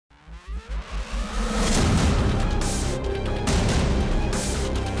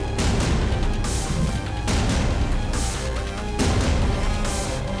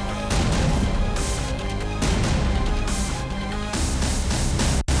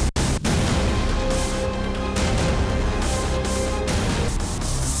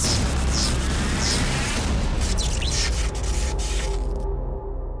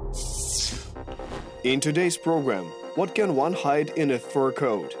In today's program, what can one hide in a fur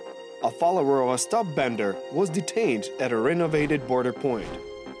coat? A follower of Ostap Bender was detained at a renovated border point.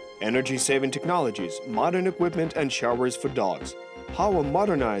 Energy-saving technologies, modern equipment and showers for dogs. How a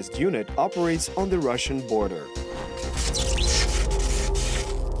modernized unit operates on the Russian border.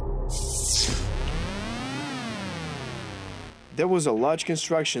 There was a large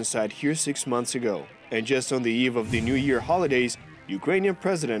construction site here 6 months ago, and just on the eve of the New Year holidays, Ukrainian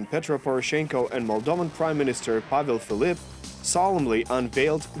President Petro Poroshenko and Moldovan Prime Minister Pavel Filip solemnly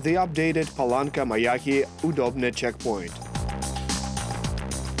unveiled the updated Palanka-Mayaki Udobne checkpoint.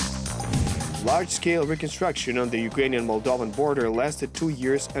 Large-scale reconstruction on the Ukrainian-Moldovan border lasted 2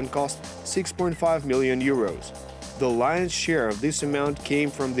 years and cost 6.5 million euros. The lion's share of this amount came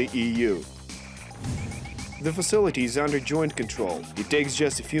from the EU. The facility is under joint control. It takes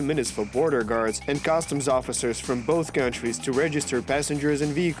just a few minutes for border guards and customs officers from both countries to register passengers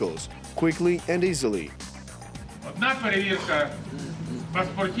and vehicles, quickly and easily.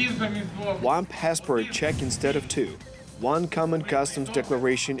 One passport check instead of two. One common customs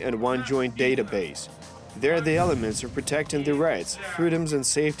declaration and one joint database. They're the elements of protecting the rights, freedoms and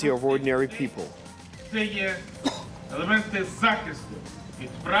safety of ordinary people.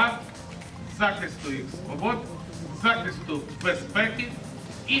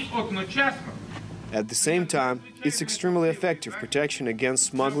 At the same time, it's extremely effective protection against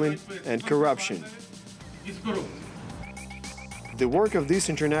smuggling and corruption. The work of this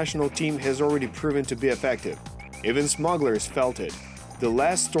international team has already proven to be effective. Even smugglers felt it. The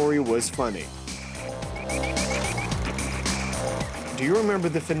last story was funny. Do you remember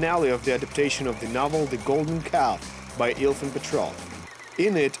the finale of the adaptation of the novel The Golden Calf by Ilfin Petrov?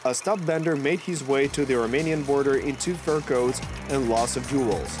 In it, Ostap Bender made his way to the Romanian border in 2 fur coats and loss of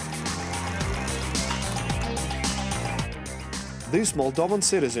jewels. This Moldovan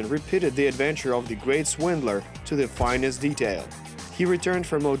citizen repeated the adventure of the great swindler to the finest detail. He returned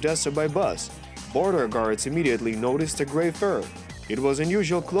from Odessa by bus. Border guards immediately noticed a gray fur. It was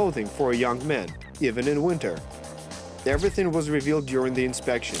unusual clothing for a young man, even in winter. Everything was revealed during the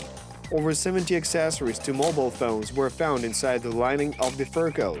inspection. Over 70 accessories to mobile phones were found inside the lining of the fur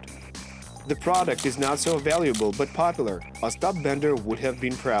coat. The product is not so valuable but popular. Ostap Bender would have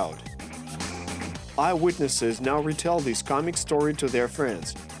been proud. Eyewitnesses now retell this comic story to their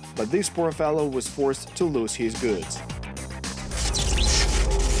friends, but this poor fellow was forced to lose his goods.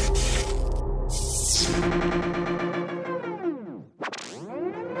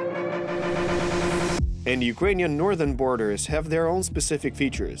 And Ukrainian northern borders have their own specific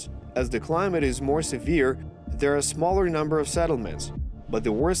features. As the climate is more severe, there are a smaller number of settlements. But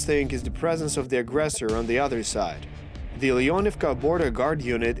the worst thing is the presence of the aggressor on the other side. The Leonivka border guard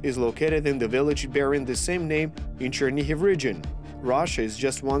unit is located in the village bearing the same name in Chernihiv region. Russia is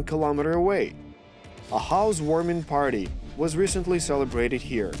just 1 kilometer away. A housewarming party was recently celebrated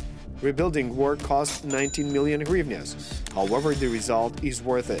here. Rebuilding work cost 19 million hryvnias. However, the result is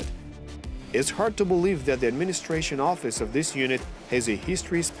worth it. It's hard to believe that the administration office of this unit has a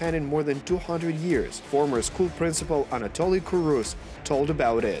history spanning more than 200 years. Former school principal Anatoly Kurus told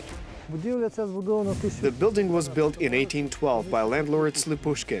about it. The building was built in 1812 by landlord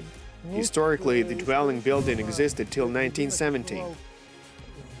Slipushkin. Historically, the dwelling building existed till 1917.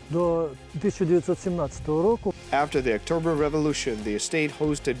 After the October Revolution, the estate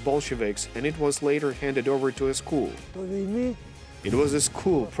hosted Bolsheviks and it was later handed over to a school. It was a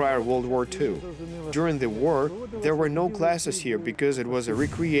school prior World War II. During the war, there were no classes here because it was a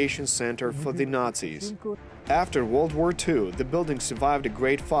recreation center for the Nazis. After World War II, the building survived a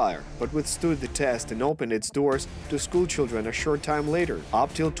great fire, but withstood the test and opened its doors to school children a short time later,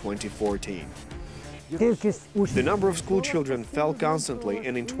 up till 2014. The number of school children fell constantly,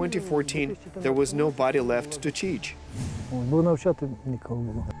 and in 2014, there was nobody left to teach.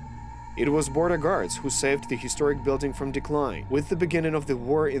 It was border guards who saved the historic building from decline. With the beginning of the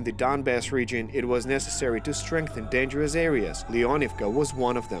war in the Donbass region, it was necessary to strengthen dangerous areas. Leonivka was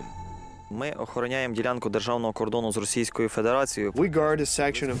one of them. Ми охороняємо ділянку державного кордону з Російською Федерацією. We guard a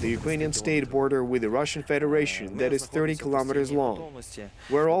section of the Ukrainian state border with the Russian Federation that is 30 kilometers long.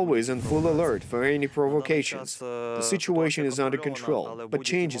 We're always on full alert for any provocations. The situation is under control, but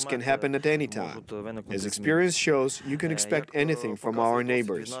changes can happen at any time. As experience shows, you can expect anything from our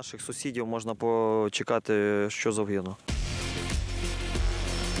neighbors. Від наших сусідів можна почекати що завгодно.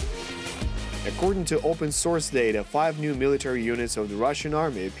 According to open-source data, 5 new military units of the Russian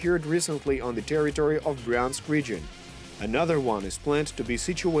army appeared recently on the territory of Bryansk region. Another one is planned to be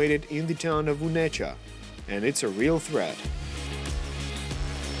situated in the town of Unecha, and it's a real threat.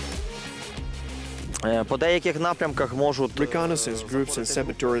 По деяких напрямках можуть Reconnaissance groups and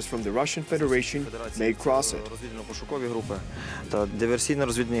saboteurs from the Russian Federation may cross it. розвідно-пошукові групи та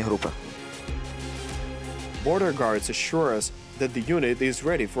диверсійно-розвідні групи. Border guards assure us that the unit is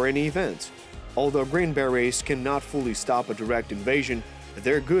ready for any events. Although Green Berets cannot fully stop a direct invasion,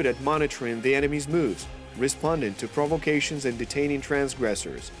 they're good at monitoring the enemy's moves, responding to provocations and detaining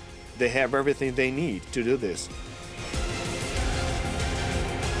transgressors. They have everything they need to do this.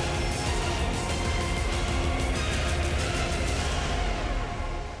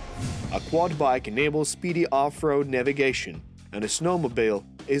 A quad bike enables speedy off-road navigation, and a snowmobile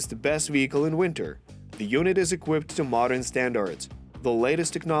is the best vehicle in winter. The unit is equipped to modern standards, the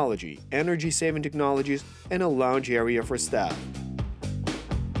latest technology, energy-saving technologies, and a lounge area for staff.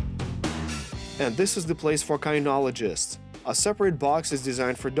 And this is the place for kynologists. A separate box is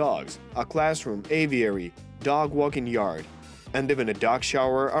designed for dogs, a classroom, aviary, dog walking yard, and even a dog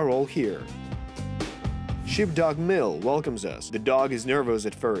shower are all here. Sheepdog Mill welcomes us. The dog is nervous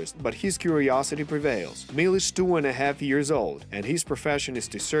at first, but his curiosity prevails. Mill is 2.5 years old, and his profession is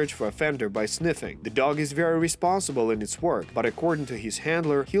to search for offender by sniffing. The dog is very responsible in its work, but according to his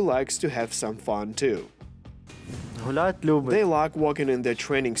handler, he likes to have some fun too. Гулять любить, They like walking in their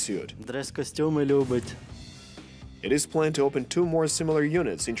training suit. дрес-костюми любить. It is planned to open 2 more similar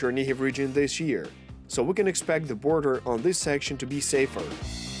units in Chernihiv region this year, so we can expect the border on this section to be safer.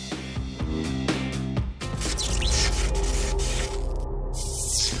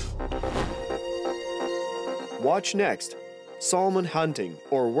 Watch next: salmon hunting,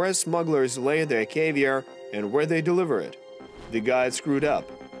 or where smugglers lay their caviar and where they deliver it. The guide screwed up.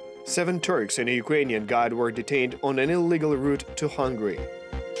 7 Turks and a Ukrainian guide were detained on an illegal route to Hungary.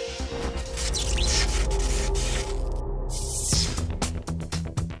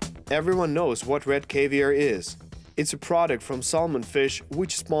 Everyone knows what red caviar is. It's a product from salmon fish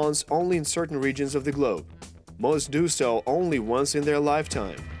which spawns only in certain regions of the globe. Most do so only once in their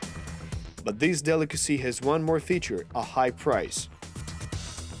lifetime. But this delicacy has one more feature: a high price.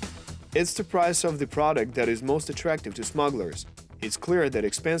 It's the price of the product that is most attractive to smugglers. It's clear that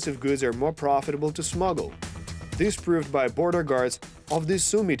expensive goods are more profitable to smuggle. This proved by border guards of the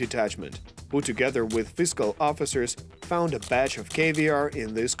Sumy detachment, who together with fiscal officers found a batch of caviar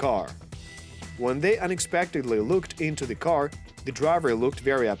in this car. When they unexpectedly looked into the car, the driver looked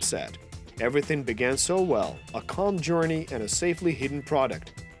very upset. Everything began so well, a calm journey and a safely hidden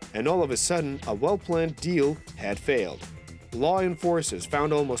product. And all of a sudden, a well-planned deal had failed. Law enforcers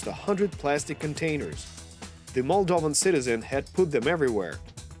found almost 100 plastic containers. The Moldovan citizen had put them everywhere.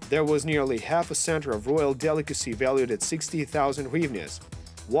 There was nearly half a center of royal delicacy valued at 60,000 hryvnias.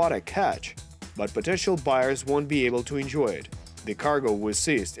 What a catch! But potential buyers won't be able to enjoy it. The cargo was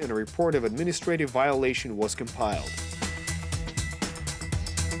seized and a report of administrative violation was compiled.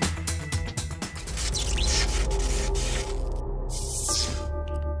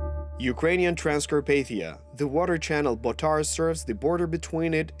 Ukrainian Transcarpathia. The water channel Botar serves the border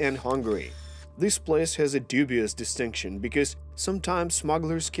between it and Hungary. This place has a dubious distinction because sometimes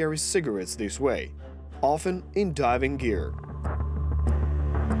smugglers carry cigarettes this way, often in diving gear.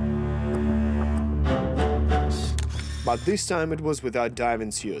 But this time it was without diving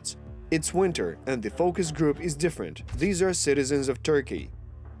suits. It's winter and the focus group is different. These are citizens of Turkey.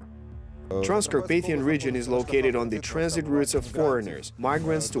 Transcarpathian region is located on the transit routes of foreigners,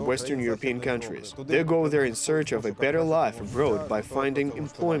 migrants to Western European countries. They go there in search of a better life abroad by finding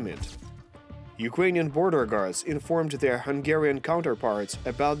employment. Ukrainian border guards informed their Hungarian counterparts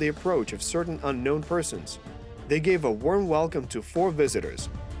about the approach of certain unknown persons. They gave a warm welcome to 4 visitors.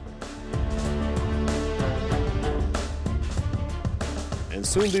 And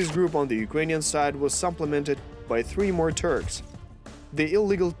soon this group on the Ukrainian side was supplemented by 3 more Turks. The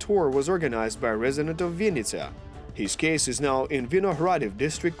illegal tour was organized by a resident of Vinnytsia. His case is now in Vinohradiv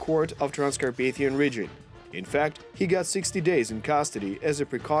District Court of Transcarpathian region. In fact, he got 60 days in custody as a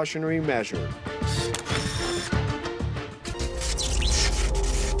precautionary measure.